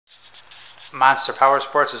Monster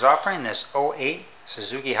Powersports is offering this '08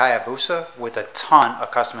 Suzuki Hayabusa with a ton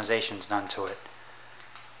of customizations done to it.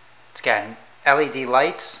 It's got LED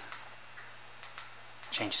lights,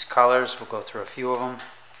 changes colors, we'll go through a few of them.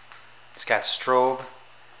 It's got strobe.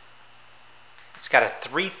 It's got a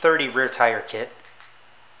 330 rear tire kit.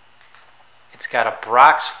 It's got a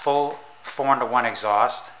Brock's full 4-in-1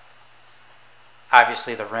 exhaust.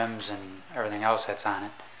 Obviously the rims and everything else that's on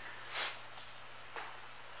it.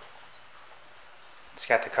 It's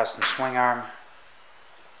got the custom swing arm.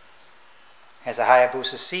 Has a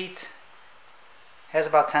Hayabusa seat. Has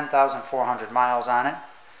about 10,400 miles on it.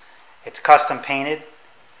 It's custom painted.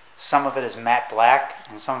 Some of it is matte black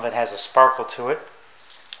and some of it has a sparkle to it.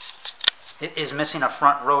 It is missing a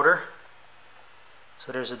front rotor.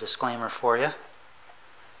 So there's a disclaimer for you.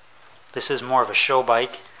 This is more of a show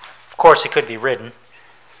bike. Of course it could be ridden.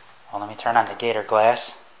 Well, let me turn on the gator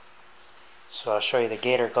glass. So I'll show you the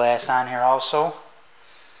gator glass on here also.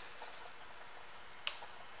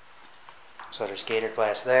 So there's gator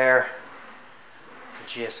glass there. The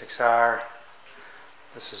GSX-R.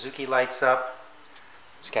 The Suzuki lights up.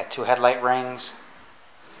 It's got 2 headlight rings.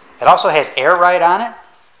 It also has air ride on it.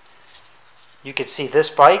 You could see this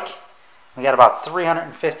bike. We got about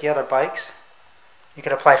 350 other bikes. You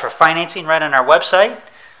could apply for financing right on our website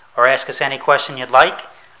or ask us any question you'd like.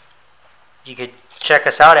 You could check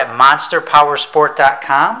us out at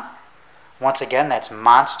monsterpowersport.com. Once again, that's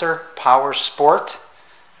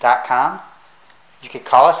monsterpowersport.com. You could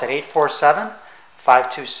call us at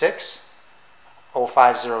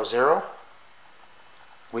 847-526-0500.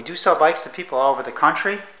 We do sell bikes to people all over the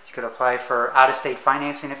country. You could apply for out-of-state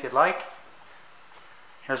financing if you'd like.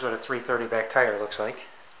 Here's what a 330 back tire looks like.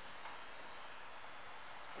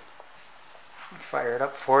 Fire it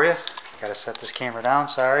up for you. Gotta set this camera down,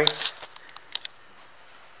 sorry.